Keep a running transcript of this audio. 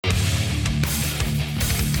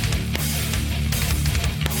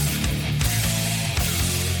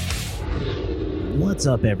What's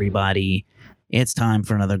up, everybody? It's time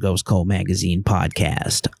for another Ghost Cult Magazine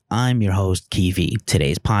podcast. I'm your host, Kiwi.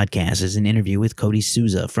 Today's podcast is an interview with Cody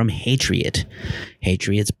Souza from Hatriot.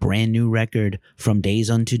 Hatriot's brand new record, From Days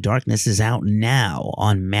Unto Darkness, is out now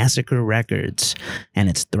on Massacre Records, and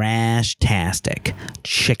it's thrash-tastic.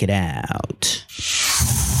 Check it out.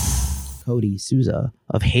 Cody Souza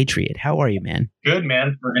of Hatriot. How are you, man? Good,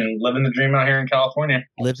 man. We're living the dream out here in California.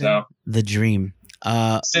 Living the dream.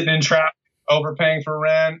 Sitting in traffic, overpaying for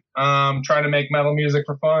rent, trying to make metal music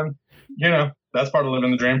for fun. You know, that's part of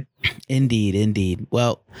living the dream. Indeed.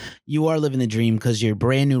 Well, you are living the dream because your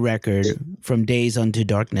brand new record, From Days Unto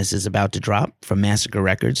Darkness, is about to drop from Massacre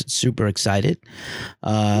Records. Super excited.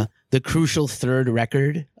 The crucial third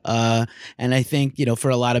record. And I think, for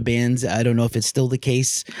a lot of bands, I don't know if it's still the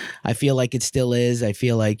case. I feel like it still is. I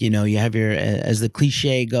feel like, you have your, as the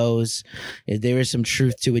cliche goes, there is some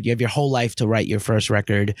truth to it. You have your whole life to write your first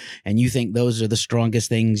record, and you think those are the strongest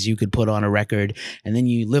things you could put on a record. And then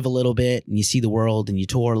you live a little bit and you see the world and you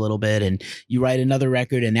tour a little bit and you write another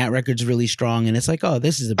record and that record's really strong. And it's like, oh,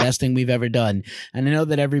 this is the best thing we've ever done. And I know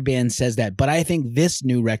that every band says that, but I think this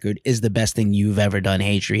new record is the best thing you've ever done,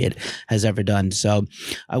 Hatriot has ever done. So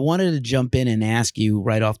I wanted to jump in and ask you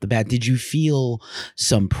right off the bat, did you feel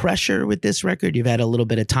some pressure with this record? You've had a little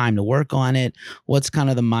bit of time to work on it. What's kind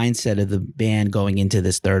of the mindset of the band going into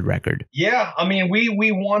this third record? Yeah, I mean,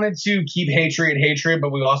 we wanted to keep Hatriot,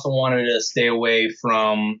 but we also wanted to stay away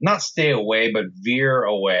from, not stay away, but veer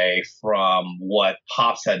away from what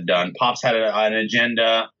Pops had done. Pops had an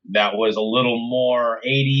agenda that was a little more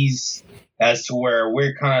 80s, as to where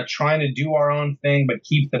we're kind of trying to do our own thing, but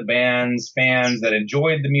keep the band's fans that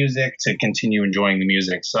enjoyed the music to continue enjoying the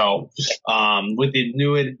music. So with the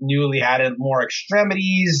newly added more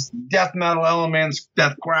extremities, death metal elements,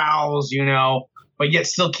 death growls, but yet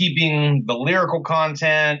still keeping the lyrical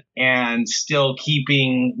content and still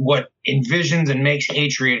keeping what envisions and makes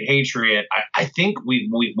Hatriot. I think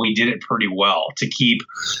we did it pretty well to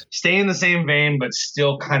stay in the same vein, but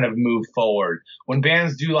still kind of move forward. When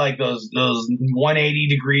bands do like those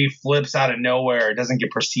 180-degree flips out of nowhere, it doesn't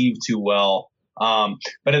get perceived too well.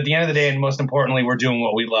 But at the end of the day, and most importantly, we're doing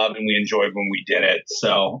what we love and we enjoyed when we did it.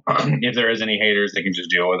 So if there is any haters, they can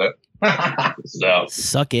just deal with it. So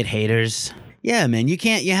suck it, haters. Yeah, man, you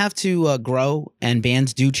have to grow, and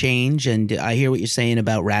bands do change. And I hear what you're saying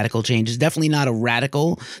about radical change. It's definitely not a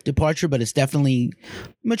radical departure, but it's definitely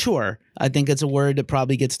mature. I think it's a word that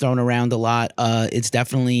probably gets thrown around a lot. It's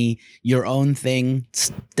definitely your own thing.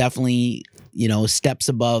 It's definitely, steps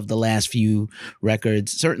above the last few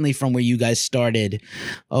records, certainly from where you guys started,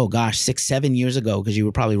 6-7 years ago, because you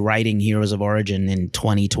were probably writing Heroes of Origin in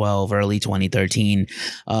 2012, early 2013.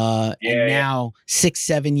 And now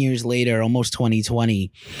 6-7 years later, almost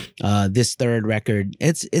 2020, this third record,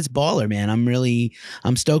 it's baller, man.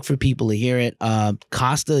 I'm stoked for people to hear it.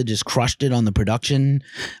 Costa just crushed it on the production.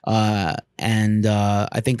 And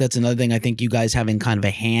I think that's another thing. I think you guys having kind of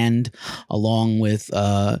a hand along with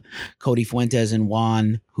Cody Fuentes and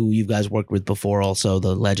Juan, who you guys worked with before, also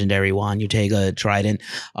the legendary Juan Ortega Trident.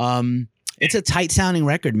 It's a tight sounding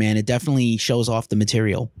record, man. It definitely shows off the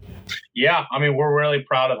material. Yeah, I mean, we're really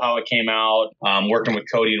proud of how it came out. Working with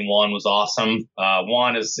Cody and Juan was awesome.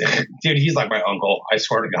 Juan is, dude, he's like my uncle. I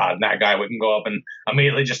swear to God. And that guy, we can go up and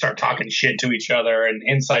immediately just start talking shit to each other and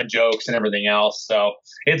inside jokes and everything else. So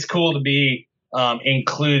it's cool to be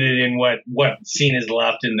included in what scene is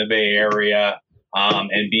left in the Bay Area.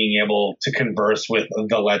 And being able to converse with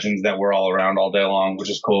the legends that we're all around all day long, which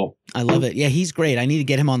is cool. I love it. Yeah, he's great. I need to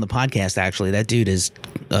get him on the podcast, actually. That dude is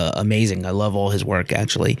amazing. I love all his work,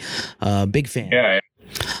 actually. Big fan. Yeah.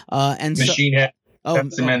 And Machine Head.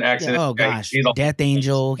 Accident. Oh, gosh. Death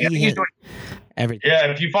Angel. He's doing everything.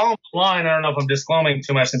 Yeah, if you follow him online, I don't know if I'm disclosing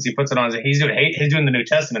too much since he puts it on. He's doing the New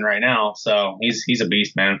Testament right now. So he's a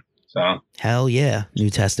beast, man. So. Hell yeah, New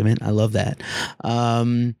Testament. I love that.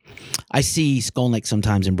 I see Skolnick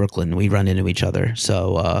sometimes in Brooklyn. We run into each other.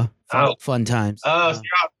 So fun times.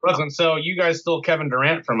 Brooklyn. So you guys stole Kevin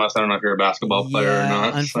Durant from us. I don't know if you're a basketball player or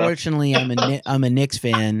not. Unfortunately, I'm a Knicks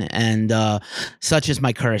fan, and such is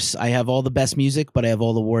my curse. I have all the best music, but I have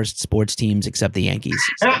all the worst sports teams except the Yankees.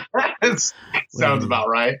 So. Sounds about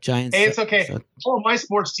right. Giants. Hey, it's okay. All of my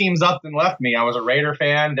sports teams up and left me. I was a Raider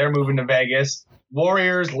fan. They're moving to Vegas.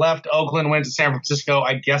 Warriors left Oakland, went to San Francisco.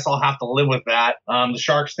 I guess I'll have to live with that. The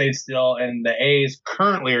Sharks stayed still, and the A's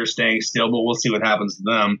currently are staying still, but we'll see what happens to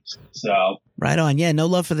them. So right on. Yeah, no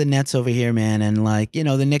love for the Nets over here, man. And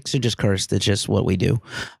the Knicks are just cursed. It's just what we do.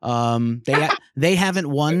 They haven't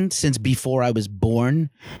won since before I was born,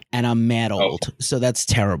 and I'm mad old. So that's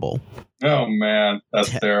terrible. Oh man, that's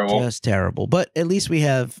terrible. Just terrible. But at least we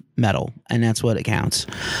have metal, and that's what it counts.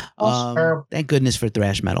 Thank goodness for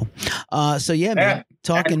thrash metal. So yeah, man,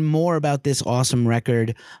 talking more about this awesome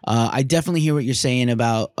record. I definitely hear what you're saying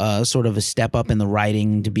about sort of a step up in the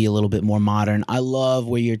writing to be a little bit more modern. I love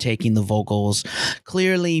where you're taking the vocals.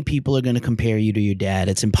 Clearly, people are going to compare you to your dad.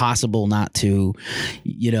 It's impossible not to,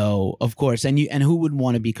 of course. And who would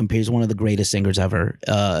want to be compared? He's one of the greatest singers ever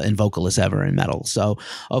and vocalists ever in metal. So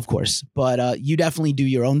of course, but you definitely do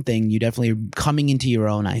your own thing. You definitely are coming into your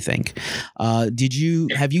own, I think.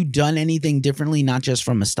 Have you done anything differently, not just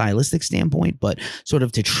from a stylistic standpoint, but sort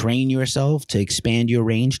of to train yourself, to expand your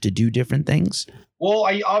range, to do different things? Well,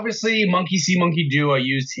 I obviously Monkey See, Monkey Do. I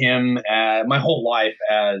used him my whole life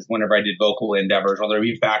as whenever I did vocal endeavors, whether it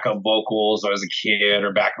be backup vocals or as a kid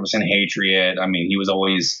or backups in Hatred. I mean, he was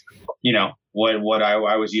always, what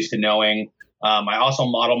I was used to knowing. I also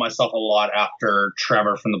model myself a lot after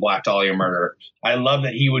Trevor from the Black Dahlia Murder. I love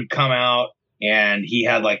that he would come out and he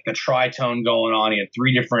had like the tritone going on. He had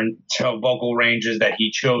 3 different vocal ranges that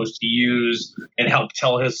he chose to use and help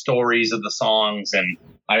tell his stories of the songs. And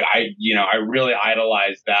I really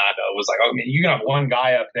idolized that. I was like, oh man, you can have one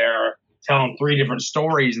guy up there telling 3 different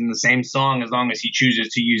stories in the same song as long as he chooses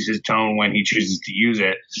to use his tone when he chooses to use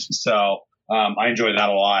it. So I enjoy that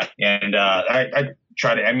a lot. And I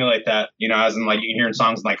try to emulate that, as in like you hearing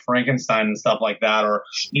songs like Frankenstein and stuff like that, or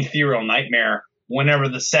Ethereal Nightmare. Whenever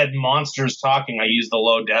the said monster's talking, I use the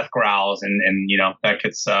low death growls, and that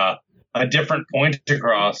gets a different point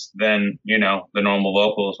across than the normal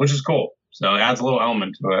vocals, which is cool. So it adds a little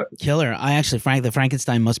element to it. Killer. The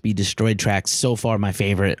Frankenstein Must Be Destroyed tracks, so far my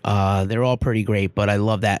favorite. They're all pretty great, but I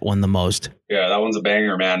love that one the most. Yeah, that one's a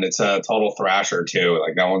banger, man. It's a total thrasher too.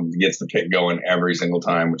 Like that one gets the pick going every single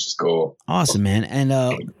time, which is cool. Awesome, man. And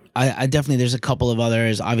I definitely, there's a couple of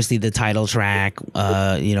others. Obviously, the title track,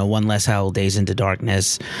 One Less Hell, Days into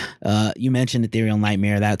Darkness. You mentioned Ethereal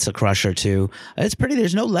Nightmare. That's a crusher too. It's pretty.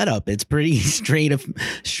 There's no let up. It's pretty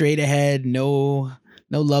straight ahead. No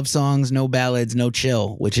love songs, no ballads, no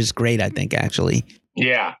chill, which is great, I think, actually.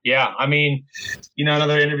 Yeah. I mean,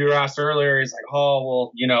 another interviewer asked earlier, he's like,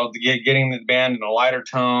 oh, well, getting the band in a lighter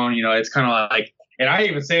tone, it's kind of like, and I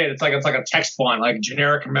even say it's like a text font, like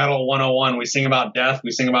generic metal 101. We sing about death,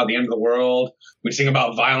 we sing about the end of the world, we sing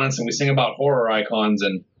about violence, and we sing about horror icons,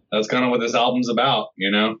 and that's kind of what this album's about,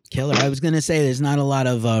 Killer. I was going to say there's not a lot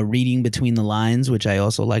of reading between the lines, which I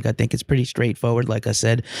also like. I think it's pretty straightforward. Like I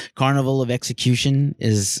said, Carnival of Execution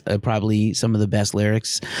is probably some of the best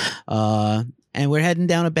lyrics. And we're heading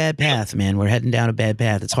down a bad path, man. We're heading down a bad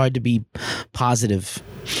path. It's hard to be positive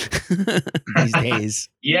these days.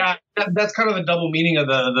 Yeah, that's kind of the double meaning of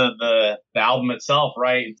the album itself,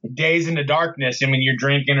 right? Days into darkness. I mean, you're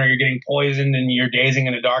drinking or you're getting poisoned and you're dazing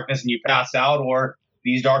into darkness and you pass out, or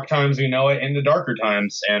these dark times we know it into darker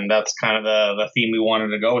times, and that's kind of the theme we wanted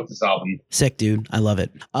to go with this album. Sick, dude. I love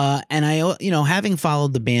it. And I, having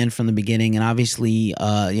followed the band from the beginning, and obviously,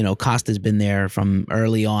 Costa's been there from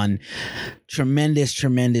early on.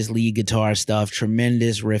 Tremendous lead guitar stuff,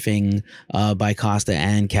 tremendous riffing by Costa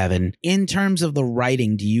and Kevin. In terms of the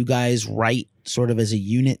writing, do you guys write sort of as a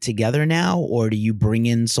unit together now, or do you bring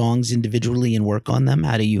in songs individually and work on them?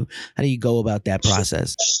 How do you go about that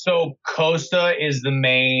process? So Costa is the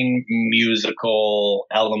main musical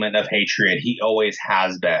element of Hatred. He always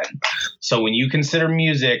has been. So when you consider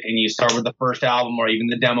music and you start with the first album or even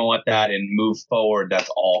the demo at that and move forward, that's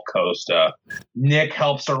all Costa. Nick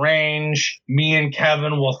helps arrange. Me and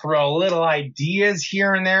Kevin will throw little ideas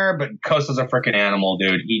here and there, but Costa's a freaking animal,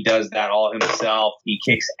 dude. He does that all himself. He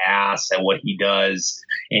kicks ass at what he does,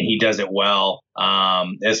 and he does it well.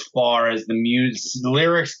 As far as the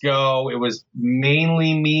lyrics go, it was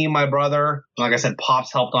mainly me, my brother. Like I said,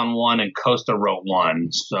 Pops helped on one and Costa wrote one.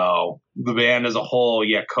 So the band as a whole,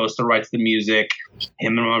 Costa writes the music.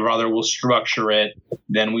 Him and my brother will structure it.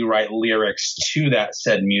 Then we write lyrics to that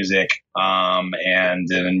said music. And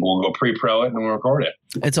then we'll go pre-pro it and we'll record it.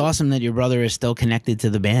 It's awesome that your brother is still connected to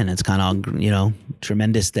the band. It's kind of,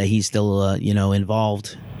 tremendous that he's still,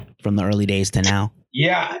 involved from the early days to now.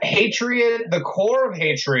 Yeah, Hatred, the core of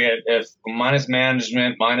Hatred, if minus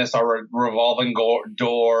management, minus our revolving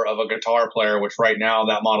door of a guitar player, which right now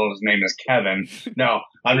that model's name is Kevin. No,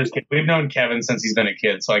 I'm just kidding. We've known Kevin since he's been a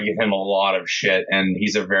kid, so I give him a lot of shit, and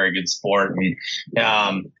he's a very good sport. And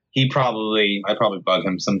I probably bug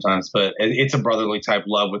him sometimes, but it's a brotherly type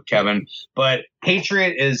love with Kevin. But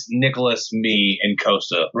Hatred is Nicholas, me, and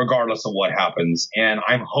Costa, regardless of what happens. And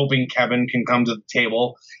I'm hoping Kevin can come to the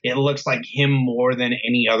table. It looks like him more than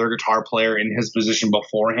any other guitar player in his position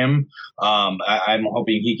before him. I'm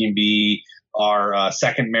hoping he can be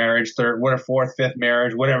second marriage, third, fourth, fifth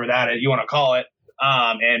marriage, whatever that is, you want to call it,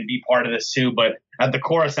 and be part of this too. But at the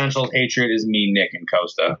core essentials, Hatred is me, Nick, and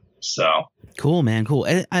Costa. So cool, man. Cool.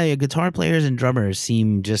 Guitar players and drummers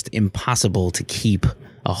seem just impossible to keep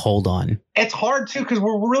a hold on. It's hard too because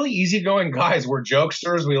we're really easygoing guys. We're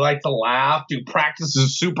jokesters. We like to laugh. Do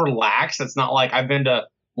practices super lax. It's not like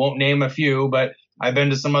won't name a few, but I've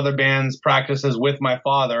been to some other bands' practices with my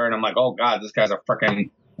father, and I'm like, oh God, this guy's a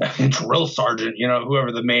freaking drill sergeant,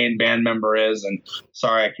 whoever the main band member is. And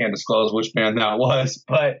sorry, I can't disclose which band that was,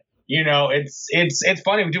 but it's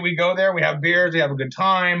funny. We go there, we have beers, we have a good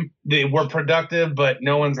time. We're productive, but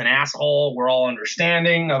no one's an asshole. We're all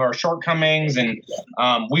understanding of our shortcomings, and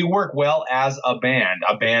we work well as a band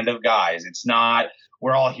of guys. It's not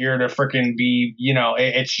we're all here to freaking be,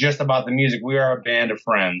 it's just about the music. We are a band of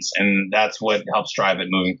friends, and that's what helps drive it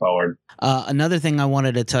moving forward. Another thing I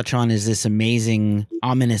wanted to touch on is this amazing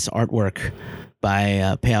ominous artwork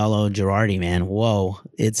by Paolo Girardi, man. Whoa.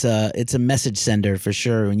 It's a message sender for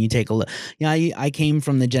sure. When you take a look, I came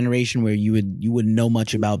from the generation where you wouldn't know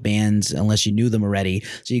much about bands unless you knew them already.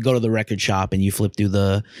 So you go to the record shop and you flip through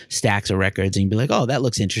the stacks of records and you'd be like, oh, that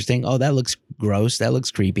looks interesting. Oh, that looks gross. That looks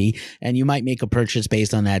creepy. And you might make a purchase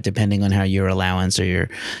based on that, depending on how your allowance or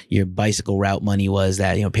your bicycle route money was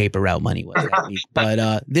that, paper route money was that week.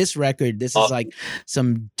 But this record, this is like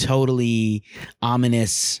some totally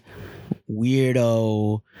ominous,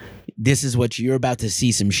 weirdo, this is what you're about to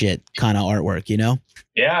see some shit kind of artwork,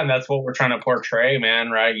 Yeah, and that's what we're trying to portray,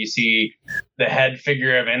 man, right? You see the head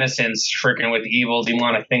figure of Innocence freaking with evil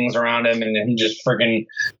demonic things around him, and him just freaking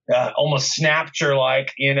almost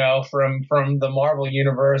Snapchat-like, from the Marvel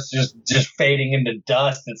universe, just fading into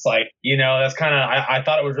dust. It's like, that's kind of, I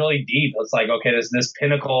thought it was really deep. It's like, okay, this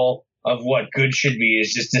pinnacle of what good should be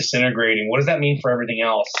is just disintegrating. What does that mean for everything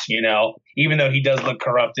else? Even though he does look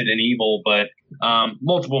corrupted and evil, but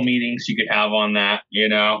multiple meanings you could have on that,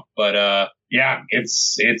 but yeah,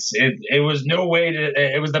 it was no way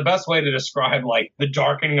to, it was the best way to describe like the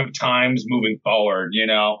darkening of times moving forward.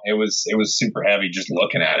 It was super heavy just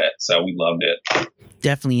looking at it. So we loved it.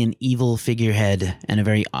 Definitely an evil figurehead and a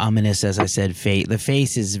very ominous, as I said, fate. The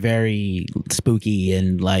face is very spooky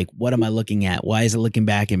and like, what am I looking at? Why is it looking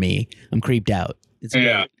back at me? I'm creeped out. It's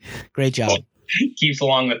great. Great job. Keeps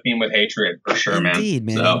along the theme with Hatred for sure, Indeed,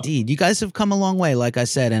 man. Indeed. You guys have come a long way, like I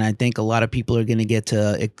said, and I think a lot of people are going to get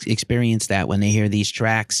to experience that when they hear these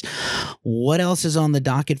tracks. What else is on the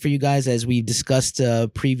docket for you guys? As we've discussed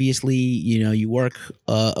previously, you work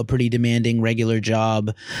a pretty demanding regular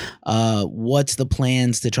job. What's the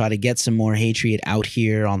plans to try to get some more Hatred out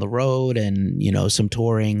here on the road and, some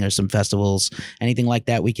touring or some festivals, anything like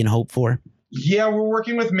that we can hope for? Yeah, we're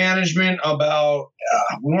working with management about,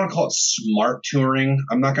 we want to call it smart touring.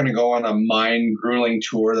 I'm not going to go on a mind-grueling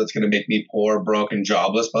tour that's going to make me poor, broke, and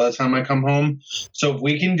jobless by the time I come home. So if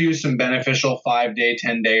we can do some beneficial 5-day,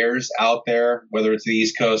 10-dayers out there, whether it's the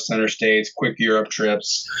East Coast, Center States, quick Europe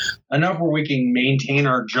trips, enough where we can maintain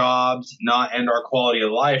our jobs, not end our quality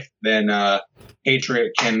of life, then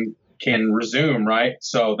Hatred can resume, right?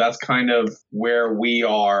 So that's kind of where we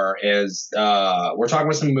are is we're talking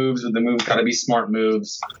about some moves, but the moves got to be smart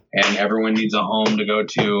moves, and everyone needs a home to go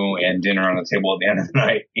to and dinner on the table at the end of the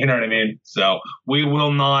night. You know what I mean? So we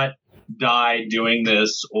will not die doing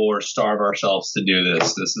this or starve ourselves to do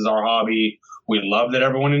this. This is our hobby. We love that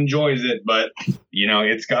everyone enjoys it, but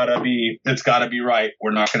it's gotta be right.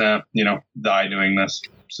 We're not gonna, die doing this.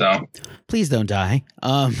 So please don't die.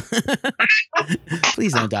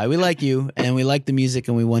 Please don't die. We like you and we like the music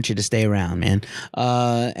and we want you to stay around, man.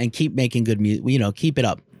 And keep making good music. Keep it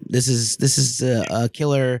up. This is a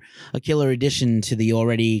killer addition to the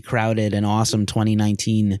already crowded and awesome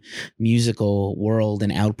 2019 musical world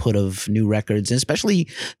and output of new records, and especially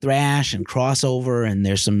thrash and crossover. And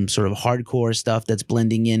there's some sort of hardcore stuff that's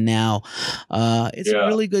blending in now. It's a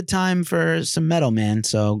really good time for some metal, man.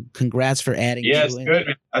 So congrats for adding. Yeah, it's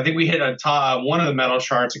good. I think we hit a top one of the metal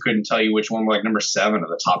charts. I couldn't tell you which one. We're like number 7 of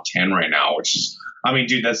the top 10 right now, which is, I mean,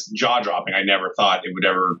 dude, that's jaw dropping. I never thought it would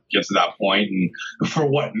ever get to that point, and for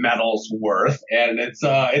what metal's worth. And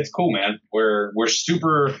it's cool, man. We're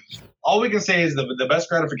super. All we can say is the best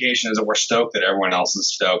gratification is that we're stoked that everyone else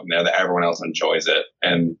is stoked and that everyone else enjoys it.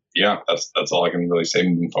 And yeah, that's all I can really say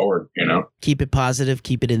moving forward. Keep it positive.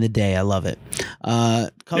 Keep it in the day. I love it.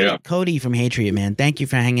 Cody from Hatred, man. Thank you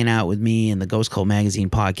for hanging out with me and the Ghost Cult Magazine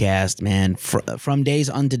podcast, man. From Days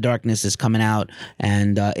Unto Darkness is coming out,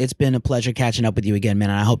 and it's been a pleasure catching up with you again, man.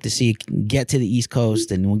 And I hope to see you get to the East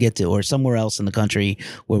Coast, and we'll get to, or somewhere else in the country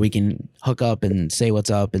where we can hook up and say what's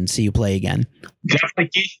up and see you play again. Definitely,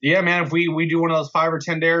 Keith. Yeah, man. If we do one of those 5 or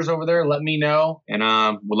 10 dares over there, let me know, and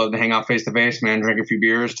we'd love to hang out face to face, man. Drink a few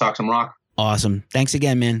beers, talk some rock. Awesome. Thanks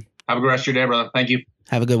again, man. Have a good rest of your day, brother. Thank you.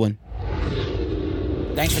 Have a good one.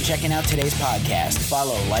 Thanks for checking out today's podcast.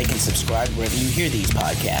 Follow, like, and subscribe wherever you hear these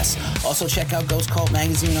podcasts. Also, check out Ghost Cult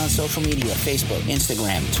Magazine on social media, Facebook,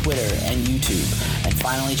 Instagram, Twitter, and YouTube. And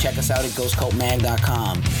finally, check us out at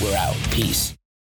ghostcultmag.com. We're out. Peace.